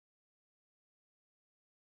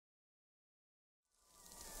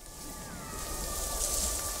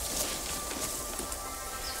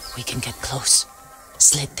we can get close,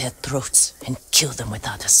 slit their throats, and kill them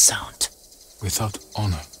without a sound. Without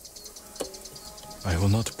honor, I will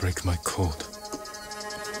not break my code.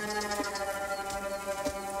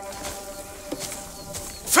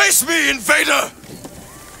 Face me, invader!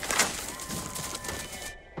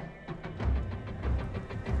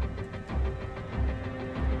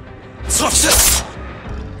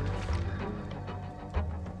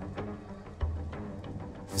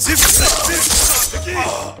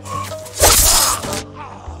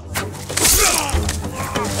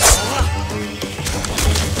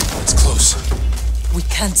 It's close. We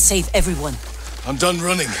can't save everyone. I'm done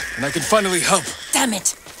running, and I can finally help. Damn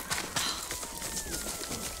it!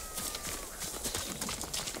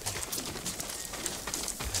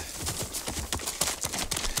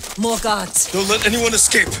 More guards. Don't let anyone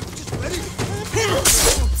escape.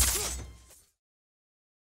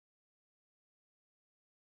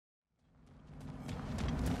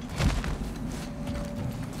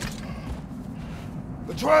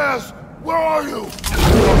 Atreus, where are you?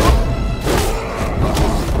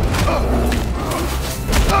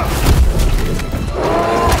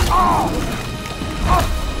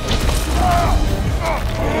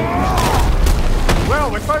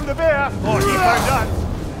 Well, we found the bear, or he found us.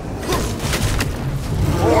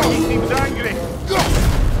 Oh, he seems angry.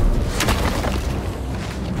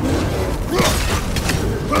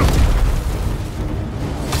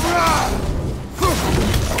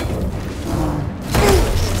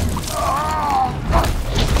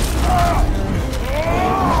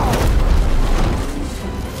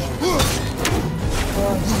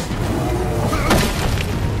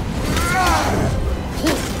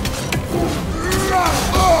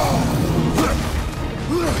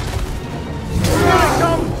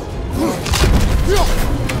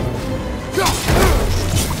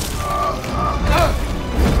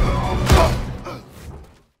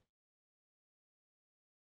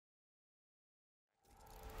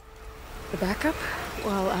 The backup?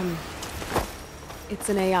 Well, it's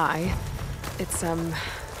an AI. It's hard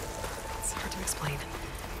to explain.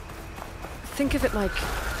 Think of it like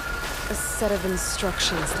a set of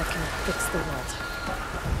instructions that can fix the world.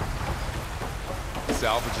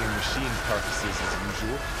 Salvaging machine carcasses as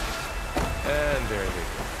usual. And there they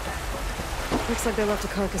go. Looks like they left a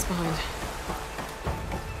carcass behind.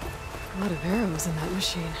 A lot of arrows in that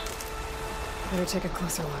machine. Better take a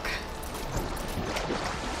closer look.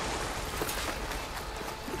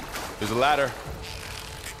 There's a ladder.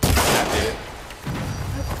 That did it.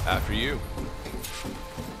 After you.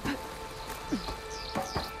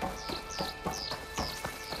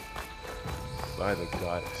 By the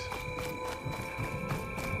goddess.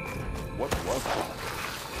 What was that?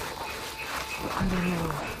 I don't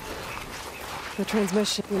know. The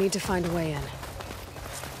transmission, we need to find a way in.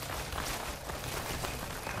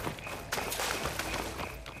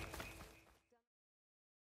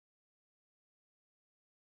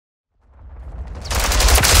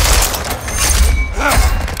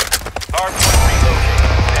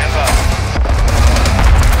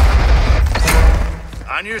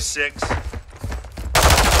 On your 6. Grenade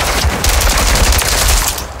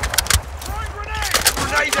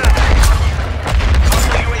out!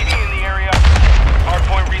 UAV in the area.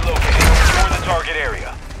 Hardpoint relocated. Secure the target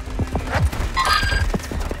area.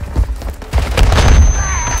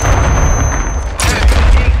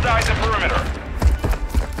 Inside the perimeter.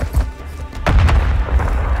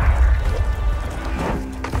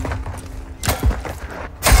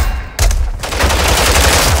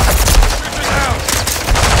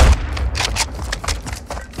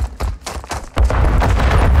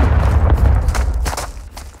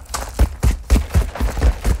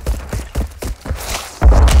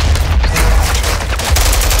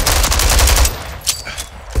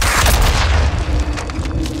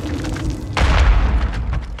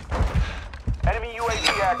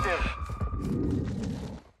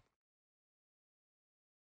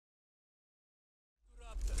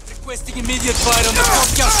 Requesting immediate fire on the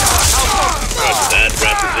podcast. Roger that.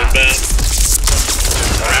 Raptors inbound.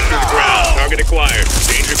 Raptors ground. Target acquired.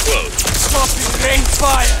 Danger close. Copy. Rain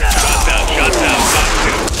fire. Shots out. Shots out. Top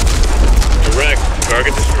 2. Direct.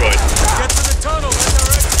 Target destroyed. Get to the tunnel.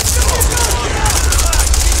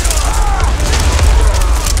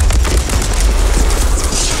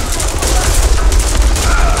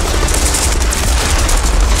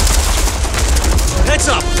 Heads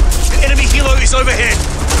up! The enemy helo is overhead!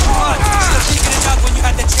 Come on! Should have taken it out when you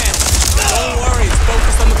had the chance. Don't worry,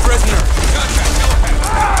 focus on the prisoner.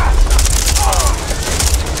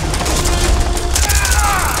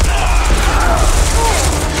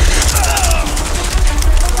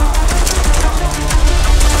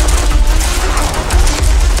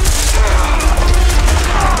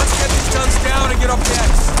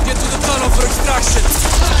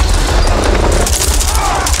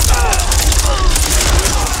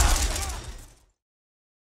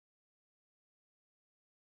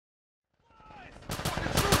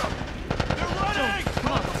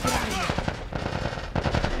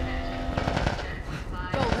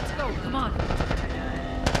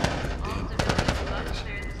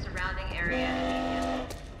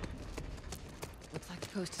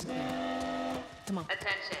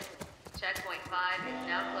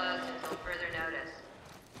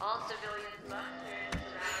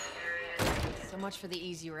 So much for the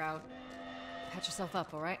easy route. Patch yourself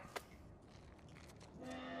up, all right?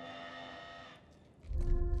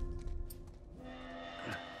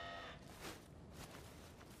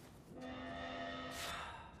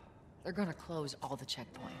 They're gonna close all the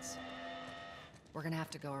checkpoints. We're gonna have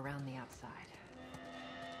to go around the outside.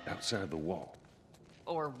 Outside the wall.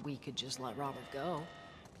 Or we could just let Robert go.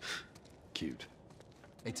 Cute.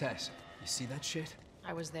 Hey, Tess, you see that shit?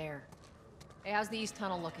 I was there. Hey, how's the east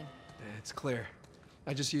tunnel looking? It's clear.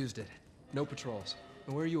 I just used it. No patrols.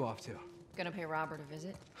 And where are you off to? Gonna pay Robert a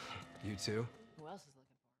visit? You too? Who else is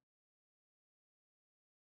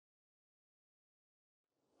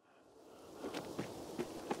looking for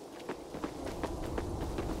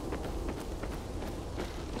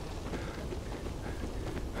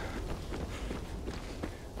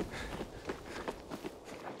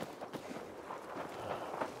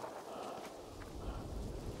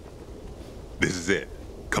This is it.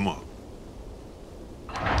 Come on.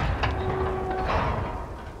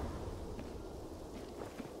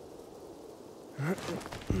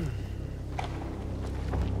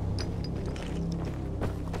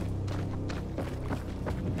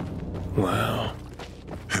 Wow.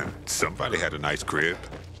 Somebody had a nice crib.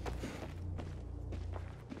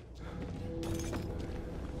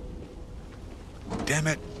 Damn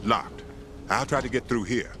it, locked. I'll try to get through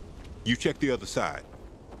here. You check the other side.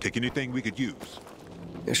 Take anything we could use.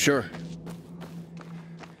 Yeah, sure.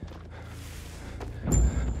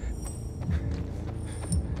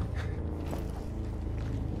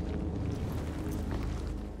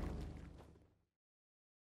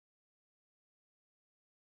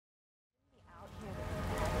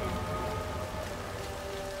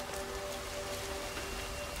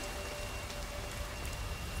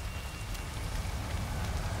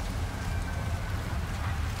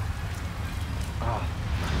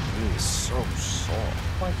 So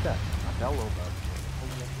soft. Like that. A bellow bug.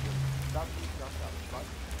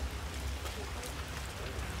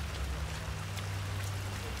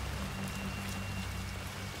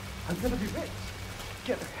 I'm gonna be rich.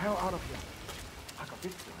 Get the hell out of here. I got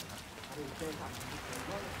this guy.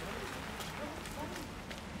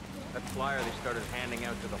 That flyer they started handing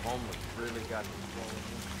out to the homeless really got me swollen.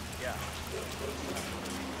 Yeah.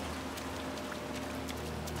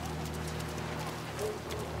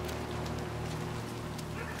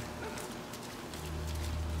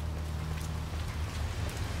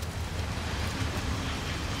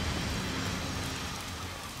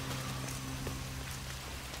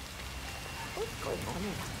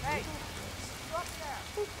 Hey! Stop there!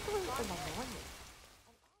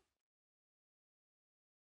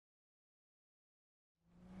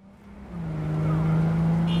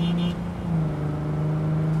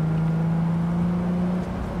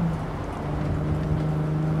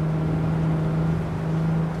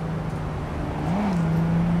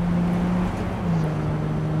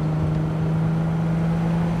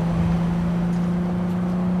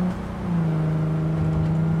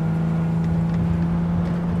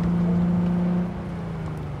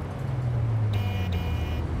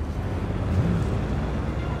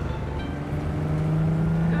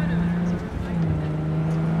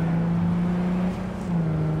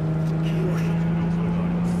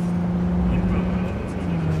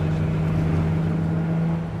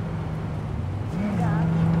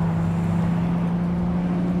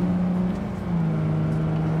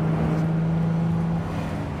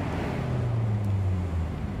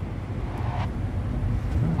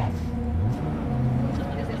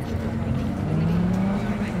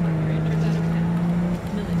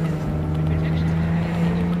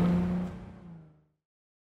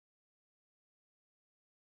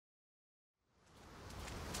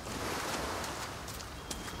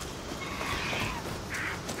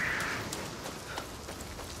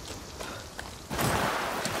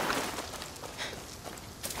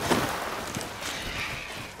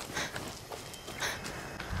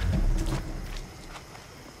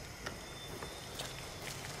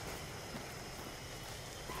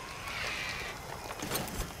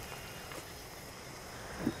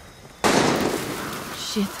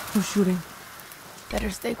 Shit, who's shooting? Better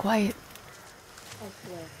stay quiet.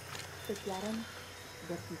 Elsewhere, the garden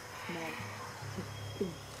that is small, it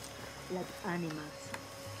stinks like animals.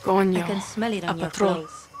 Coño, I can smell it on a your patrol.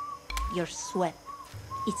 clothes, your sweat.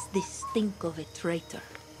 It's the stink of a traitor,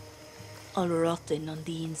 all rotten on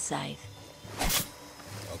the inside.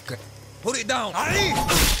 Okay. Put it down!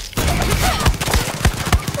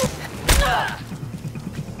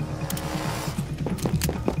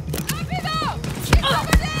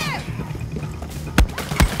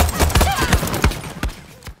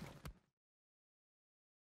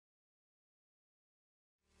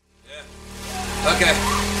 Okay.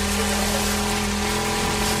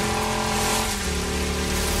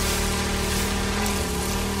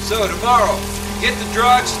 So tomorrow, get the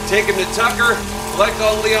drugs, take him to Tucker, collect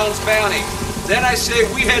all Leon's bounty. Then I say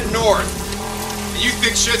we head north. You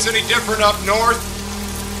think shit's any different up north?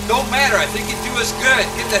 Don't matter, I think it'd do us good.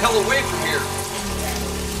 Get the hell away from here.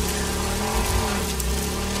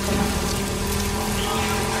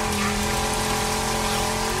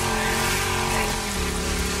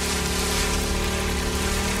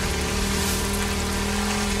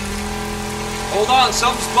 Hold on,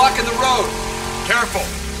 something's blocking the road. Careful.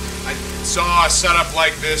 I saw a setup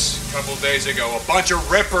like this a couple days ago. A bunch of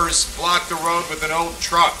rippers blocked the road with an old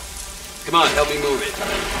truck. Come on, help me move it.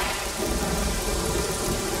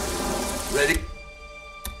 Ready?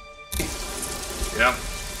 Yep.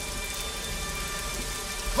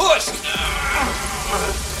 Push!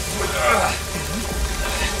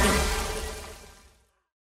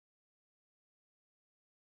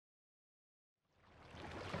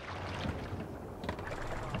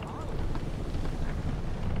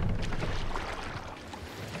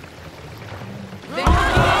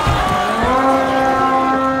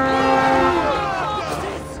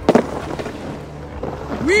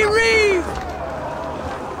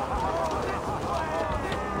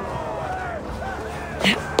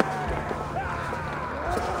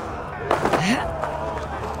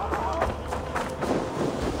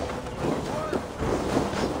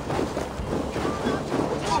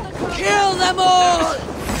 Kill them all!